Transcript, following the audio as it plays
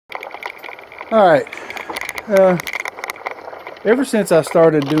Alright, ever since I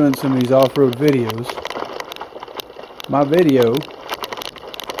started doing some of these off-road videos, my video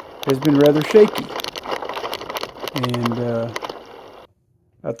has been rather shaky. And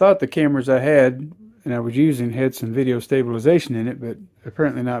I thought the cameras I had and I was using had some video stabilization in it, but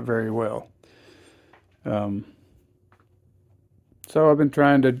apparently not very well. So I've been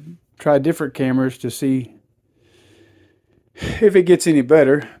trying to try different cameras to see if it gets any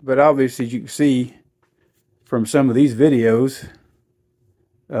better, but obviously, as you can see from some of these videos,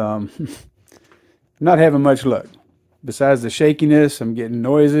 not having much luck. Besides the shakiness, I'm getting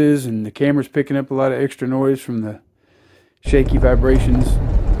noises, and the camera's picking up a lot of extra noise from the shaky vibrations.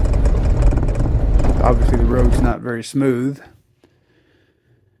 Obviously, the road's not very smooth.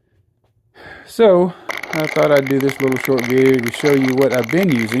 So I thought I'd do this little short video to show you what I've been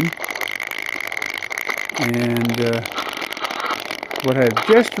using and what I've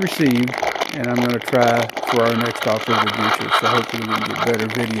just received, and I'm going to try for our next off-road adventure. So hopefully we can get better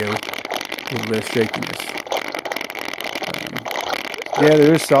video with less shakiness. Yeah,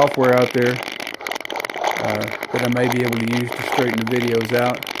 there is software out there that I may be able to use to straighten the videos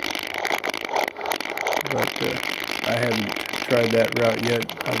out, but I haven't tried that route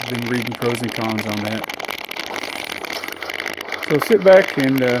yet. I've been reading pros and cons on that. So sit back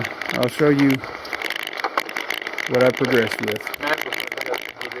and I'll show you what I progressed with.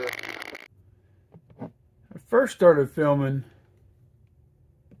 I first started filming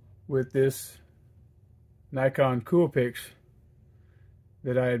with this Nikon Coolpix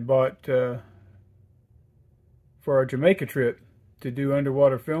that I had bought for our Jamaica trip to do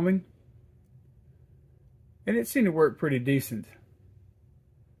underwater filming, and it seemed to work pretty decent.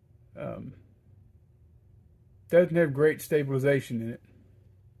 Doesn't have great stabilization in it.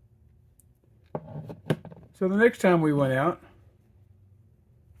 So the next time we went out,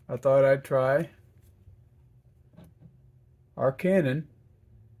 I thought I'd try our Canon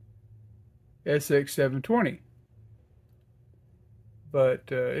SX720, but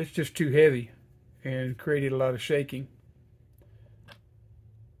it's just too heavy and created a lot of shaking.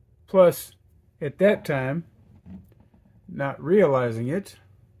 Plus, at that time, not realizing it,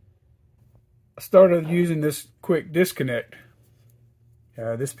 I started using this quick disconnect.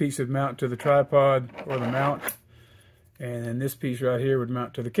 This piece would mount to the tripod or the mount, and then this piece right here would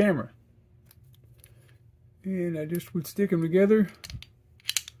mount to the camera. And I just would stick them together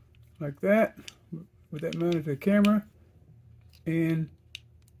like that, with that mounted to the camera, and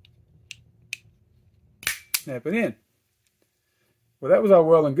snap it in. Well, that was all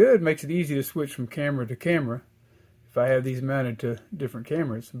well and good. Makes it easy to switch from camera to camera if I have these mounted to different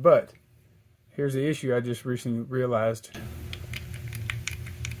cameras. But here's the issue I just recently realized.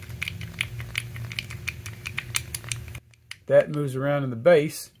 That moves around in the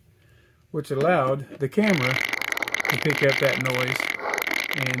base, which allowed the camera to pick up that noise,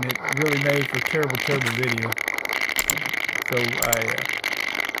 and it really made for terrible video. So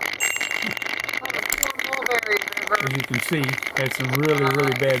as you can see, had some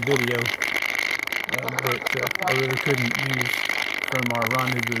really bad video that I really couldn't use from our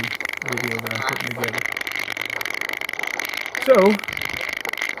rendezvous video that I'm putting together. So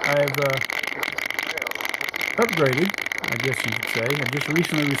I've upgraded, I guess you could say. I just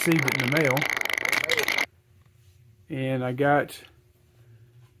recently received it in the mail, and I got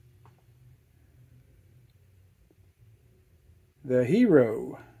the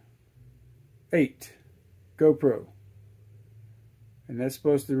Hero 8 GoPro, and that's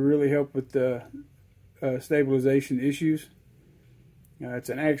supposed to really help with the stabilization issues. It's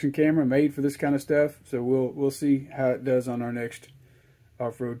an action camera made for this kind of stuff, so we'll see how it does on our next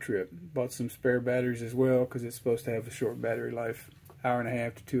off-road trip. Bought some spare batteries as well, because it's supposed to have a short battery life,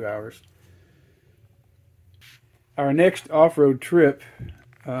 1.5 to 2 hours. Our next off-road trip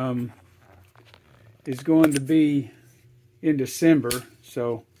is going to be in December,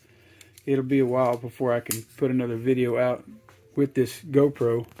 so it'll be a while before I can put another video out with this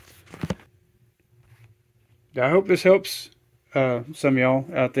GoPro. I hope this helps some of y'all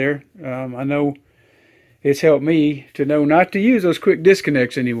out there. I know it's helped me to know not to use those quick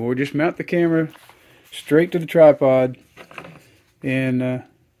disconnects anymore. Just mount the camera straight to the tripod, and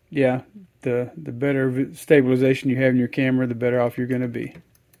yeah, the better stabilization you have in your camera, the better off you're going to be.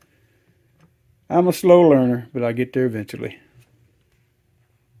 I'm a slow learner, but I'll get there eventually.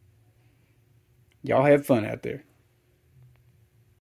 Y'all have fun out there.